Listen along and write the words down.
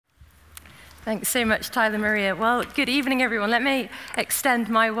Thanks so much, Tyler Maria. Well, good evening, everyone. Let me extend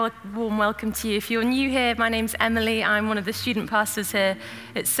my warm welcome to you. If you're new here, my name's Emily. I'm one of the student pastors here.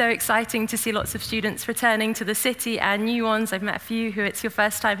 It's so exciting to see lots of students returning to the city and new ones. I've met a few who it's your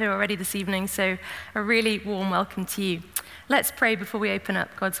first time here already this evening, so a really warm welcome to you. Let's pray before we open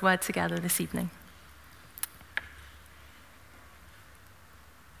up God's word together this evening.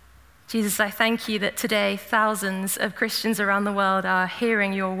 Jesus, I thank you that today thousands of Christians around the world are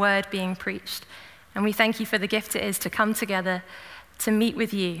hearing your word being preached. And we thank you for the gift it is to come together to meet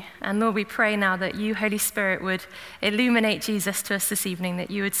with you. And Lord, we pray now that you, Holy Spirit, would illuminate Jesus to us this evening, that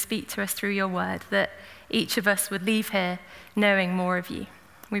you would speak to us through your word, that each of us would leave here knowing more of you.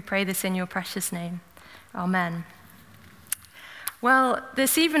 We pray this in your precious name. Amen. Well,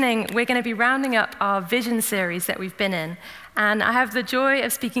 this evening, we're going to be rounding up our vision series that we've been in. And I have the joy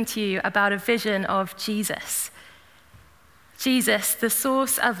of speaking to you about a vision of Jesus. Jesus, the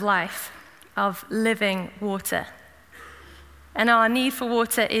source of life, of living water. And our need for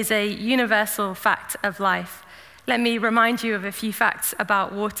water is a universal fact of life. Let me remind you of a few facts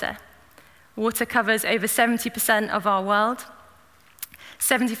about water. Water covers over 70% of our world.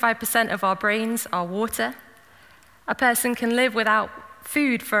 75% of our brains are water. A person can live without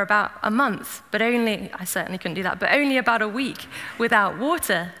food for about a month, I certainly couldn't do that, but only about a week without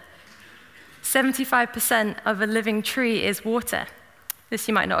water. 75% of a living tree is water. This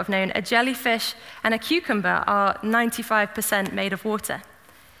you might not have known. A jellyfish and a cucumber are 95% made of water.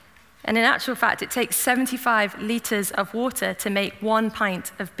 And in actual fact, it takes 75 liters of water to make 1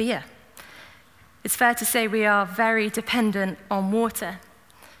 pint of beer. It's fair to say we are very dependent on water.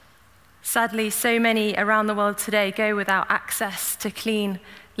 Sadly, so many around the world today go without access to clean,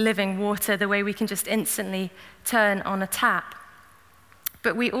 living water the way we can just instantly turn on a tap.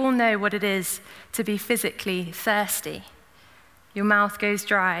 But we all know what it is to be physically thirsty. Your mouth goes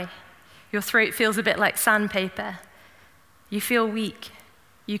dry. Your throat feels a bit like sandpaper. You feel weak.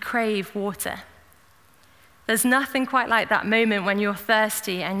 You crave water. There's nothing quite like that moment when you're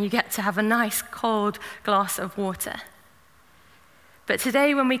thirsty and you get to have a nice cold glass of water. But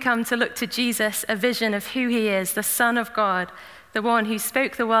today, when we come to look to Jesus, a vision of who he is, the Son of God, the one who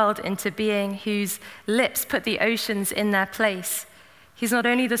spoke the world into being, whose lips put the oceans in their place, he's not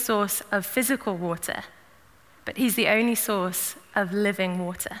only the source of physical water, but he's the only source of living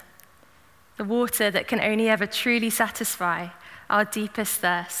water. The water that can only ever truly satisfy our deepest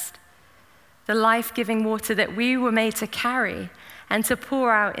thirst. The life-giving water that we were made to carry and to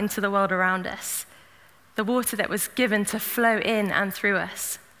pour out into the world around us. The water that was given to flow in and through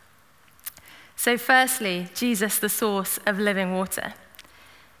us. So firstly, Jesus, the source of living water.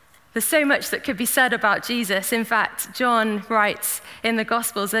 There's so much that could be said about Jesus. In fact, John writes in the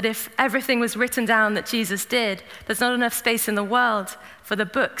Gospels that if everything was written down that Jesus did, there's not enough space in the world for the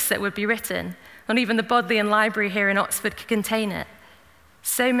books that would be written. Not even the Bodleian Library here in Oxford could contain it.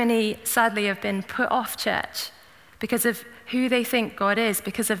 So many, sadly, have been put off church because of who they think God is,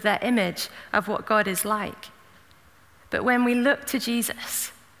 because of their image of what God is like. But when we look to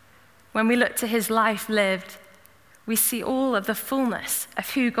Jesus, when we look to his life lived, we see all of the fullness of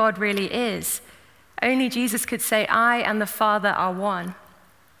who God really is. Only Jesus could say, I and the Father are one.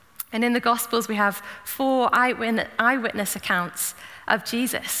 And in the Gospels, we have 4 eyewitness accounts of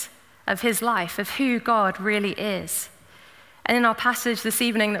Jesus, of his life, of who God really is. And in our passage this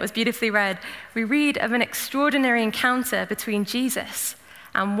evening that was beautifully read, we read of an extraordinary encounter between Jesus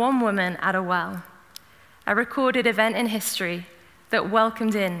and one woman at a well, a recorded event in history that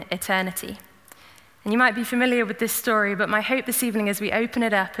welcomed in eternity. And you might be familiar with this story, but my hope this evening as we open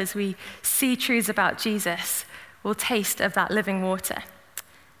it up, as we see truths about Jesus, we'll taste of that living water.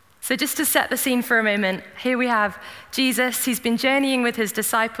 So just to set the scene for a moment, here we have Jesus. He's been journeying with his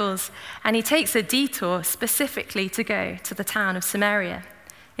disciples, and he takes a detour specifically to go to the town of Samaria.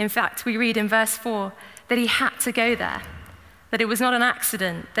 In fact, we read in verse 4 that he had to go there, that it was not an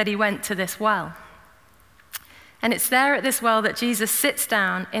accident that he went to this well. And it's there at this well that Jesus sits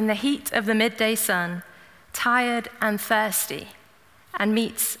down in the heat of the midday sun, tired and thirsty, and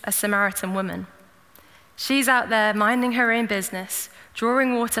meets a Samaritan woman. She's out there minding her own business,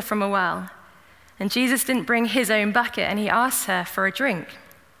 drawing water from a well, and Jesus didn't bring his own bucket, and he asks her for a drink.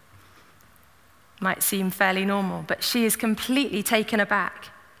 Might seem fairly normal, but she is completely taken aback.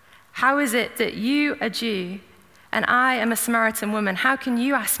 How is it that you, a Jew, and I am a Samaritan woman, how can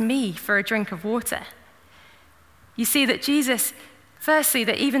you ask me for a drink of water? You see that Jesus, firstly,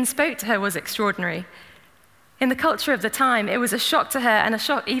 that even spoke to her was extraordinary. In the culture of the time, it was a shock to her and a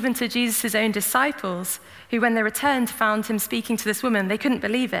shock even to Jesus' own disciples, who when they returned found him speaking to this woman, they couldn't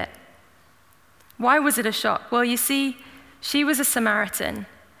believe it. Why was it a shock? Well, you see, she was a Samaritan,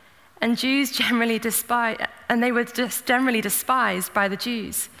 and they were just generally despised by the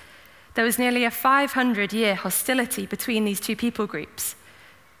Jews. There was nearly a 500-year hostility between these two people groups.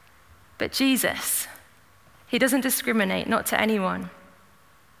 But Jesus, he doesn't discriminate, not to anyone.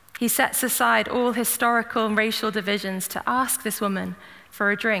 He sets aside all historical and racial divisions to ask this woman for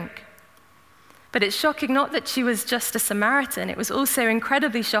a drink. But it's shocking not that she was just a Samaritan, it was also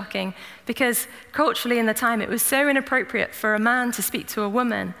incredibly shocking because culturally in the time it was so inappropriate for a man to speak to a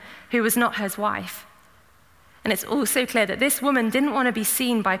woman who was not his wife. And it's also clear that this woman didn't want to be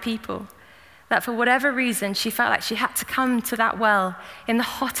seen by people, that for whatever reason she felt like she had to come to that well in the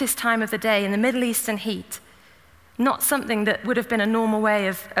hottest time of the day, in the Middle Eastern heat, not something that would have been a normal way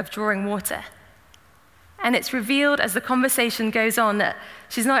of drawing water. And it's revealed as the conversation goes on that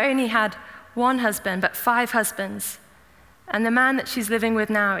she's not only had one husband, but 5 husbands. And the man that she's living with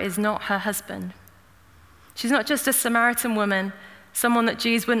now is not her husband. She's not just a Samaritan woman, someone that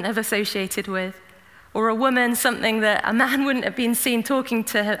Jews wouldn't have associated with, or a woman, something that a man wouldn't have been seen talking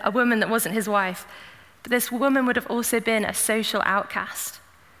to a woman that wasn't his wife. But this woman would have also been a social outcast,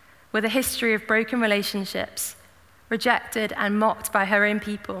 with a history of broken relationships, rejected and mocked by her own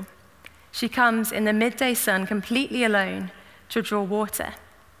people. She comes in the midday sun completely alone to draw water.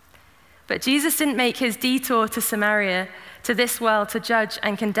 But Jesus didn't make his detour to Samaria, to this well, to judge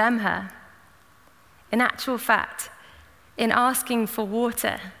and condemn her. In actual fact, in asking for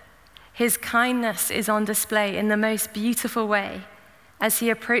water, his kindness is on display in the most beautiful way as he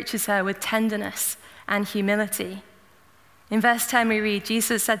approaches her with tenderness and humility. In verse 10 we read,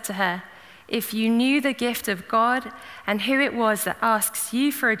 Jesus said to her, "If you knew the gift of God and who it was that asks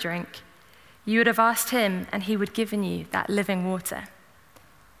you for a drink, you would have asked him and he would have given you that living water."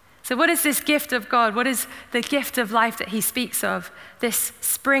 So what is this gift of God? What is the gift of life that he speaks of, this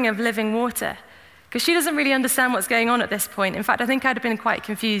spring of living water? Because she doesn't really understand what's going on at this point. In fact, I think I'd have been quite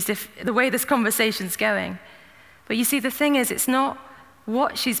confused if the way this conversation's going. But you see, the thing is, it's not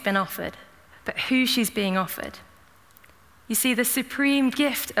what she's been offered, but who she's being offered. You see, the supreme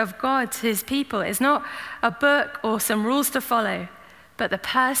gift of God to his people is not a book or some rules to follow, but the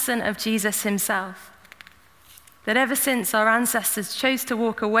person of Jesus himself. That ever since our ancestors chose to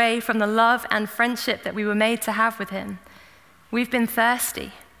walk away from the love and friendship that we were made to have with him, we've been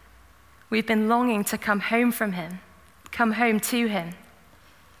thirsty. We've been longing to come home from him, come home to him.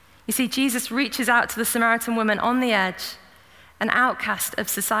 You see, Jesus reaches out to the Samaritan woman on the edge, an outcast of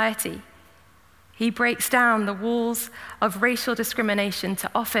society. He breaks down the walls of racial discrimination to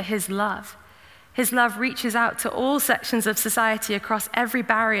offer his love. His love reaches out to all sections of society across every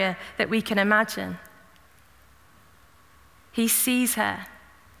barrier that we can imagine. He sees her,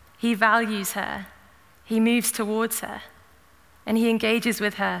 he values her, he moves towards her, and he engages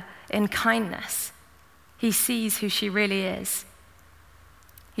with her in kindness. He sees who she really is.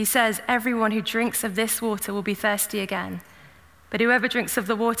 He says, "Everyone who drinks of this water will be thirsty again, but whoever drinks of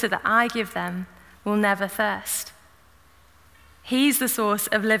the water that I give them will never thirst." He's the source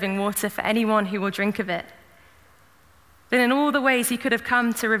of living water for anyone who will drink of it. But in all the ways he could have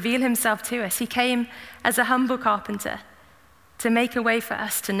come to reveal himself to us, he came as a humble carpenter, to make a way for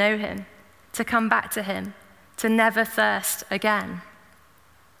us to know him, to come back to him, to never thirst again.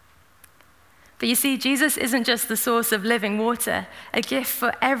 But you see, Jesus isn't just the source of living water, a gift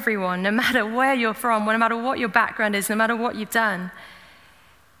for everyone, no matter where you're from, no matter what your background is, no matter what you've done.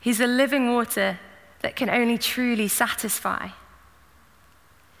 He's a living water that can only truly satisfy.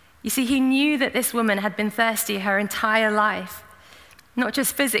 You see, he knew that this woman had been thirsty her entire life, not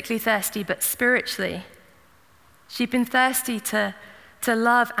just physically thirsty, but spiritually. She'd been thirsty to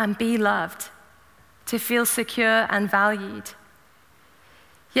love and be loved, to feel secure and valued.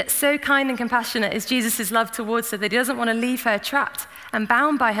 Yet so kind and compassionate is Jesus' love towards her that he doesn't want to leave her trapped and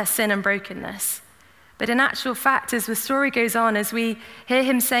bound by her sin and brokenness. But in actual fact, as the story goes on, as we hear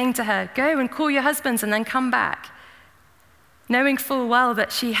him saying to her, "Go and call your husbands and then come back," knowing full well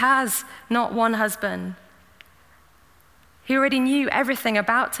that she has not one husband. He already knew everything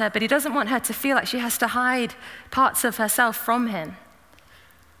about her, but he doesn't want her to feel like she has to hide parts of herself from him.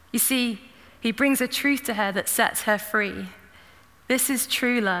 You see, he brings a truth to her that sets her free. This is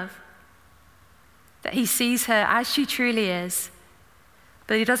true love, that he sees her as she truly is,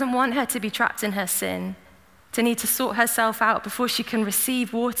 but he doesn't want her to be trapped in her sin, to need to sort herself out before she can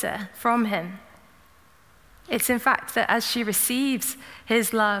receive water from him. It's in fact that as she receives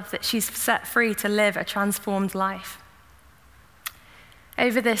his love, that she's set free to live a transformed life.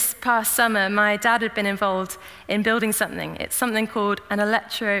 Over this past summer, my dad had been involved in building something. It's something called an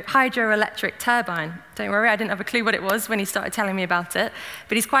hydroelectric turbine. Don't worry, I didn't have a clue what it was when he started telling me about it,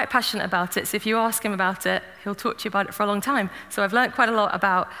 but he's quite passionate about it, so if you ask him about it, he'll talk to you about it for a long time. So I've learned quite a lot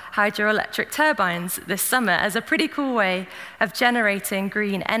about hydroelectric turbines this summer as a pretty cool way of generating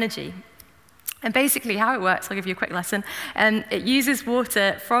green energy. And basically how it works, I'll give you a quick lesson. It uses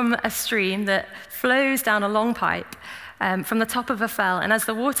water from a stream that flows down a long pipe from the top of a fell, and as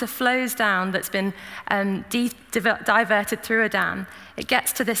the water flows down that's been diverted through a dam, it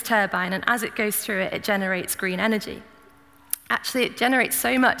gets to this turbine, and as it goes through it, it generates green energy. Actually, it generates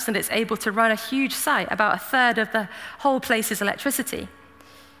so much that it's able to run a huge site, about a third of the whole place's electricity.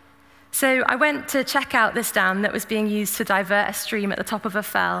 So I went to check out this dam that was being used to divert a stream at the top of a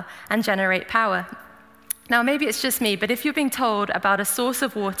fell and generate power. Now, maybe it's just me, but if you're being told about a source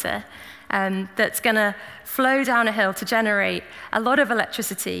of water that's going to flow down a hill to generate a lot of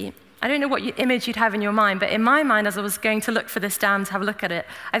electricity, I don't know what image you'd have in your mind, but in my mind, as I was going to look for this dam to have a look at it,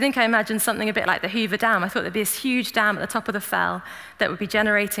 I think I imagined something a bit like the Hoover Dam. I thought there'd be this huge dam at the top of the fell that would be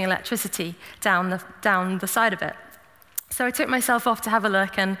generating electricity down the side of it. So I took myself off to have a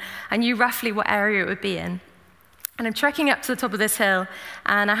look, and I knew roughly what area it would be in. And I'm trekking up to the top of this hill,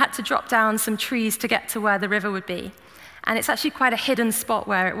 and I had to drop down some trees to get to where the river would be. And it's actually quite a hidden spot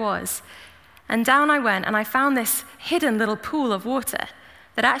where it was. And down I went, and I found this hidden little pool of water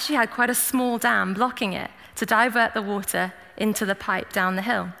that actually had quite a small dam blocking it to divert the water into the pipe down the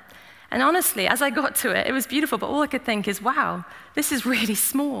hill. And honestly, as I got to it, it was beautiful, but all I could think is, wow, this is really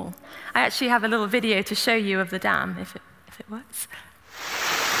small. I actually have a little video to show you of the dam, if it works.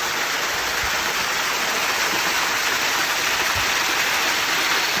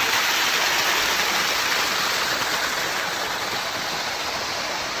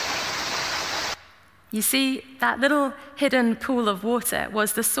 You see, that little hidden pool of water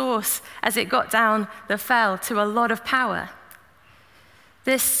was the source, as it got down the fell, to a lot of power.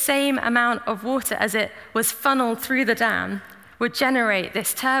 This same amount of water, as it was funneled through the dam, would generate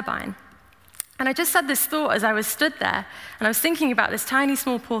this turbine. And I just had this thought as I was stood there, and I was thinking about this tiny,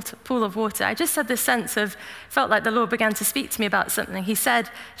 small pool of water. I just had this sense of, felt like the Lord began to speak to me about something. He said,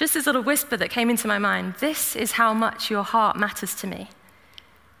 just this little whisper that came into my mind, this is how much your heart matters to me.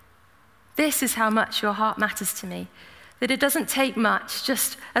 This is how much your heart matters to me. That it doesn't take much,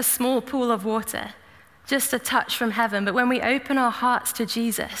 just a small pool of water, just a touch from heaven. But when we open our hearts to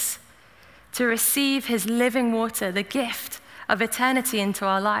Jesus, to receive his living water, the gift of eternity into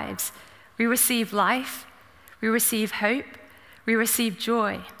our lives, we receive life, we receive hope, we receive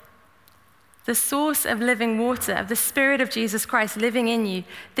joy. The source of living water, of the Spirit of Jesus Christ living in you,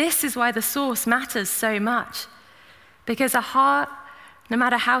 this is why the source matters so much. Because a heart, no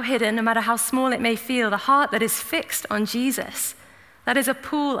matter how hidden, no matter how small it may feel, the heart that is fixed on Jesus, that is a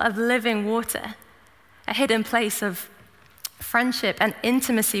pool of living water, a hidden place of friendship and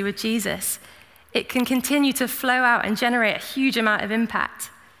intimacy with Jesus. It can continue to flow out and generate a huge amount of impact.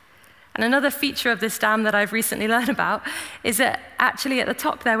 And another feature of this dam that I've recently learned about is that actually at the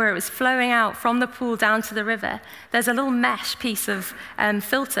top there, where it was flowing out from the pool down to the river, there's a little mesh piece of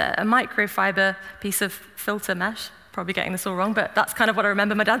filter, a microfiber piece of filter mesh. Probably getting this all wrong, but that's kind of what I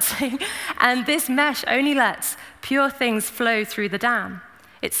remember my dad saying. And this mesh only lets pure things flow through the dam.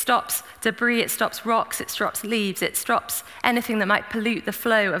 It stops debris, it stops rocks, it stops leaves, it stops anything that might pollute the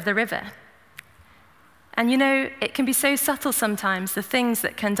flow of the river. And you know, it can be so subtle sometimes, the things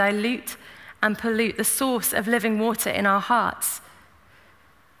that can dilute and pollute the source of living water in our hearts.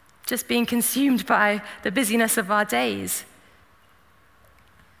 Just being consumed by the busyness of our days,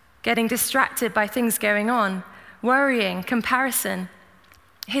 getting distracted by things going on, worrying, comparison,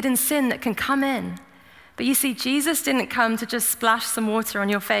 hidden sin that can come in. But you see, Jesus didn't come to just splash some water on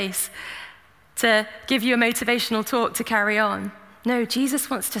your face, to give you a motivational talk to carry on. No, Jesus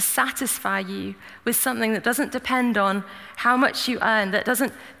wants to satisfy you with something that doesn't depend on how much you earn, that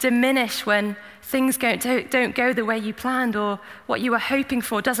doesn't diminish when things don't go the way you planned, or what you were hoping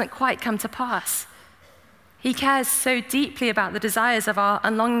for doesn't quite come to pass. He cares so deeply about the desires of our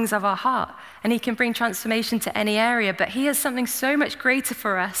and longings of our heart, and he can bring transformation to any area, but he has something so much greater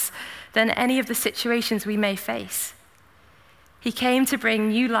for us than any of the situations we may face. He came to bring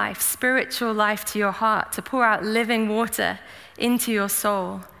new life, spiritual life to your heart, to pour out living water into your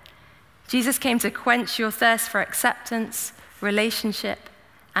soul. Jesus came to quench your thirst for acceptance, relationship,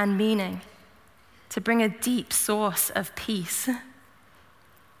 and meaning, to bring a deep source of peace.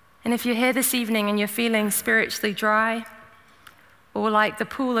 And if you're here this evening and you're feeling spiritually dry, or like the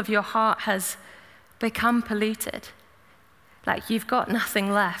pool of your heart has become polluted, like you've got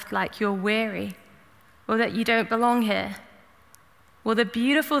nothing left, like you're weary, or that you don't belong here, Well, the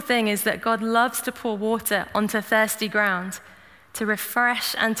beautiful thing is that God loves to pour water onto thirsty ground, to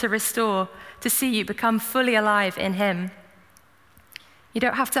refresh and to restore, to see you become fully alive in him. You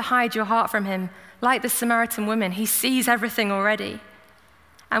don't have to hide your heart from him. Like the Samaritan woman, he sees everything already.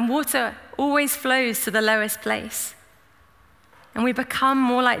 And water always flows to the lowest place. And we become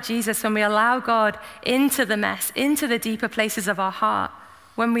more like Jesus when we allow God into the mess, into the deeper places of our heart,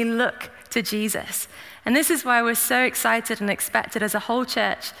 when we look to Jesus. And this is why we're so excited and expected as a whole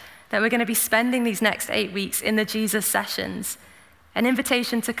church that we're going to be spending these next 8 weeks in the Jesus sessions, an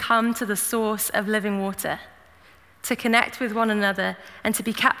invitation to come to the source of living water, to connect with one another and to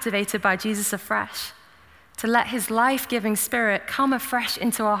be captivated by Jesus afresh, to let his life-giving spirit come afresh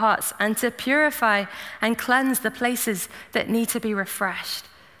into our hearts and to purify and cleanse the places that need to be refreshed,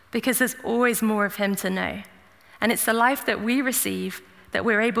 because there's always more of him to know. And it's the life that we receive that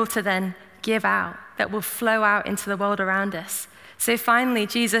we're able to then give out, that will flow out into the world around us. So finally,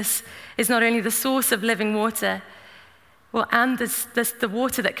 Jesus is not only the source of living water, and the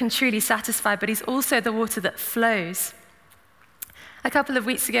water that can truly satisfy, but he's also the water that flows. A couple of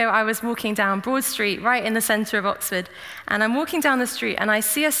weeks ago, I was walking down Broad Street, right in the center of Oxford, and I'm walking down the street and I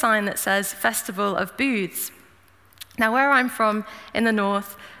see a sign that says Festival of Booths. Now, where I'm from in the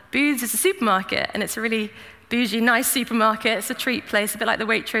north, Booths is a supermarket, and it's a really bougie, nice supermarket. It's a treat place, a bit like the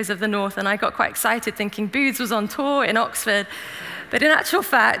Waitrose of the north, and I got quite excited thinking Booths was on tour in Oxford. But in actual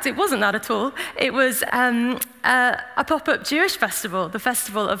fact, it wasn't that at all. It was a pop-up Jewish festival, the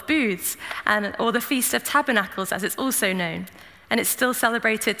Festival of Booths, or the Feast of Tabernacles, as it's also known. And it's still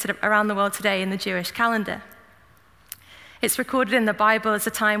celebrated around the world today in the Jewish calendar. It's recorded in the Bible as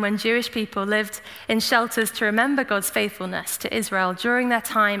a time when Jewish people lived in shelters to remember God's faithfulness to Israel during their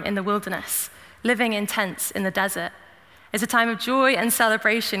time in the wilderness, living in tents in the desert. It's a time of joy and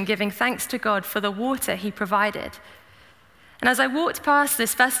celebration, giving thanks to God for the water he provided. And as I walked past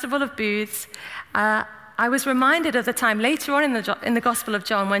this Festival of Booths, I was reminded of the time later on in the Gospel of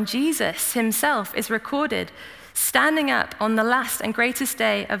John when Jesus himself is recorded standing up on the last and greatest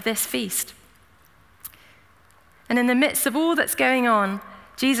day of this feast. And in the midst of all that's going on,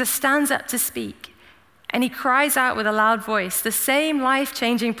 Jesus stands up to speak, and he cries out with a loud voice the same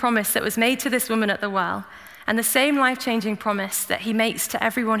life-changing promise that was made to this woman at the well, and the same life-changing promise that he makes to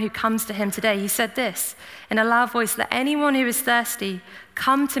everyone who comes to him today. He said this in a loud voice, "Let anyone who is thirsty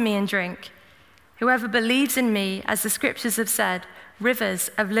come to me and drink. Whoever believes in me, as the scriptures have said, rivers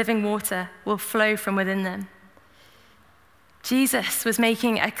of living water will flow from within them." Jesus was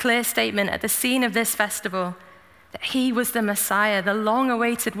making a clear statement at the scene of this festival that he was the Messiah, the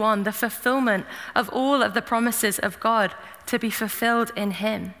long-awaited one, the fulfillment of all of the promises of God to be fulfilled in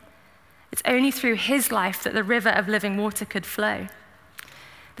him. It's only through his life that the river of living water could flow.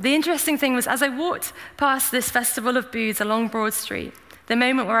 But the interesting thing was, as I walked past this Festival of Booths along Broad Street, the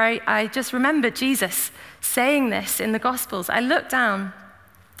moment where I just remembered Jesus saying this in the Gospels, I looked down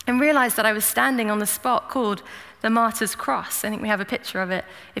and realized that I was standing on the spot called the Martyr's Cross. I think we have a picture of it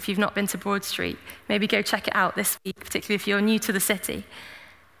if you've not been to Broad Street. Maybe go check it out this week, particularly if you're new to the city.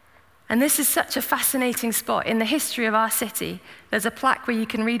 And this is such a fascinating spot in the history of our city. There's a plaque where you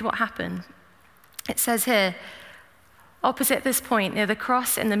can read what happened. It says here, opposite this point, near the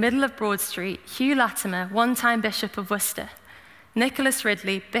cross in the middle of Broad Street, Hugh Latimer, one-time Bishop of Worcester, Nicholas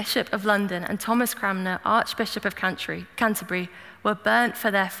Ridley, Bishop of London, and Thomas Cranmer, Archbishop of Canterbury, were burnt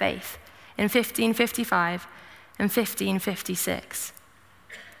for their faith in 1555 and 1556.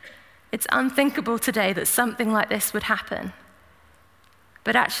 It's unthinkable today that something like this would happen.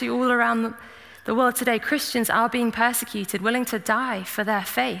 But actually, all around the world today, Christians are being persecuted, willing to die for their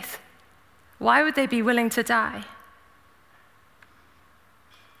faith. Why would they be willing to die?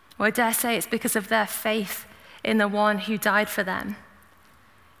 Well, I dare say it's because of their faith in the one who died for them.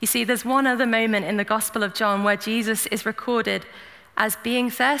 You see, there's one other moment in the Gospel of John where Jesus is recorded as being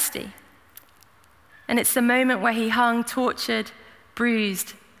thirsty. And it's the moment where he hung, tortured,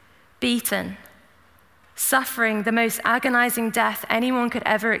 bruised, beaten, suffering the most agonizing death anyone could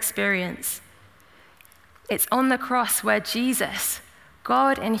ever experience. It's on the cross where Jesus,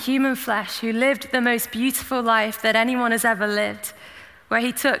 God in human flesh, who lived the most beautiful life that anyone has ever lived, where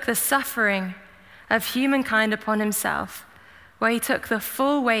he took the suffering of humankind upon himself, where he took the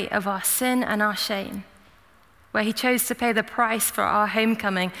full weight of our sin and our shame, where he chose to pay the price for our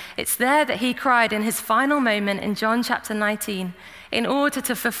homecoming. It's there that he cried in his final moment in John chapter 19, in order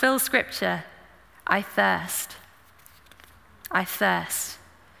to fulfill scripture, "I thirst. I thirst."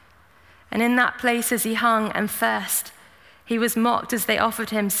 And in that place, as he hung and thirsted, he was mocked as they offered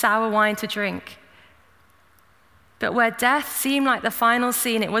him sour wine to drink. But where death seemed like the final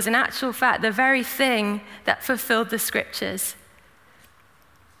scene, it was in actual fact the very thing that fulfilled the scriptures.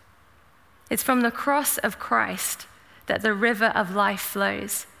 It's from the cross of Christ that the river of life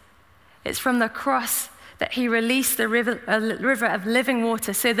flows. It's from the cross that he released the river of living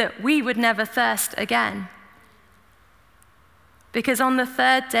water so that we would never thirst again. Because on the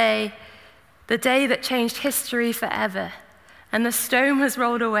third day, the day that changed history forever, and the stone was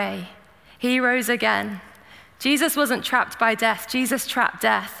rolled away, he rose again. Jesus wasn't trapped by death. Jesus trapped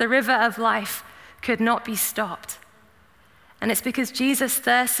death. The river of life could not be stopped. And it's because Jesus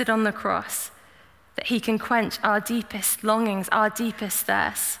thirsted on the cross that he can quench our deepest longings, our deepest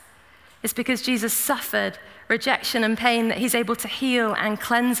thirst. It's because Jesus suffered rejection and pain that he's able to heal and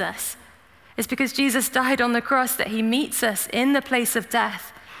cleanse us. It's because Jesus died on the cross that he meets us in the place of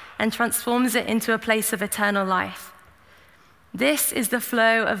death and transforms it into a place of eternal life. This is the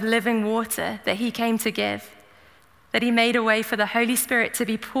flow of living water that he came to give, that he made a way for the Holy Spirit to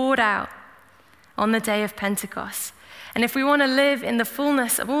be poured out on the day of Pentecost. And if we want to live in the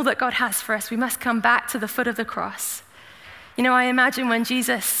fullness of all that God has for us, we must come back to the foot of the cross. You know, I imagine when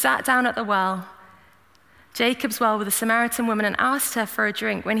Jesus sat down at the well, Jacob's well, with a Samaritan woman and asked her for a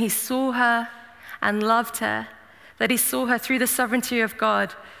drink, when he saw her and loved her, that he saw her through the sovereignty of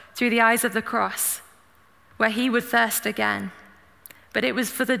God, through the eyes of the cross, where he would thirst again. But it was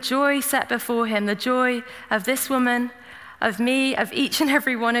for the joy set before him, the joy of this woman, of me, of each and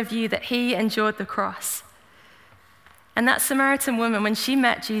every one of you, that he endured the cross. And that Samaritan woman, when she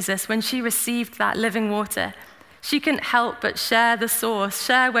met Jesus, when she received that living water, she couldn't help but share the source,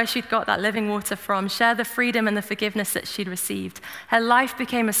 share where she'd got that living water from, share the freedom and the forgiveness that she'd received. Her life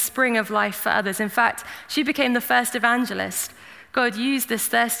became a spring of life for others. In fact, she became the first evangelist. God used this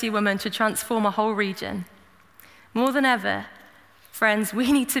thirsty woman to transform a whole region. More than ever, friends,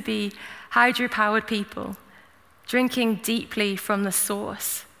 we need to be hydro-powered people, drinking deeply from the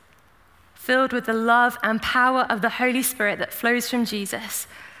source, filled with the love and power of the Holy Spirit that flows from Jesus,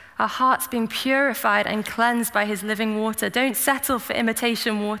 our hearts being purified and cleansed by his living water. Don't settle for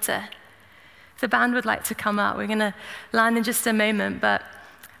imitation water. If the band would like to come up, we're going to land in just a moment, but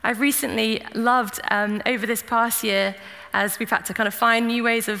I've recently loved, over this past year, as we've had to kind of find new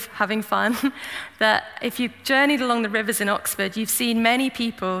ways of having fun, that if you've journeyed along the rivers in Oxford, you've seen many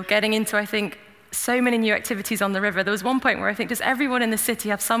people getting into, I think, so many new activities on the river. There was one point where I think, does everyone in the city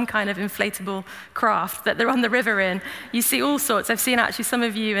have some kind of inflatable craft that they're on the river in? You see all sorts. I've seen actually some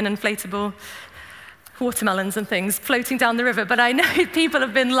of you in inflatable watermelons and things floating down the river, but I know people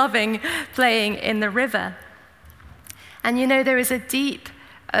have been loving playing in the river. And you know, there is a deep,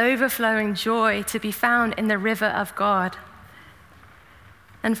 overflowing joy to be found in the river of God.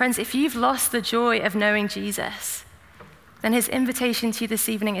 And friends, if you've lost the joy of knowing Jesus, then his invitation to you this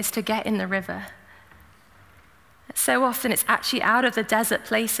evening is to get in the river. So often it's actually out of the desert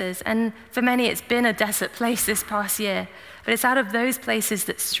places, and for many it's been a desert place this past year, but it's out of those places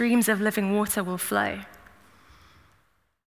that streams of living water will flow.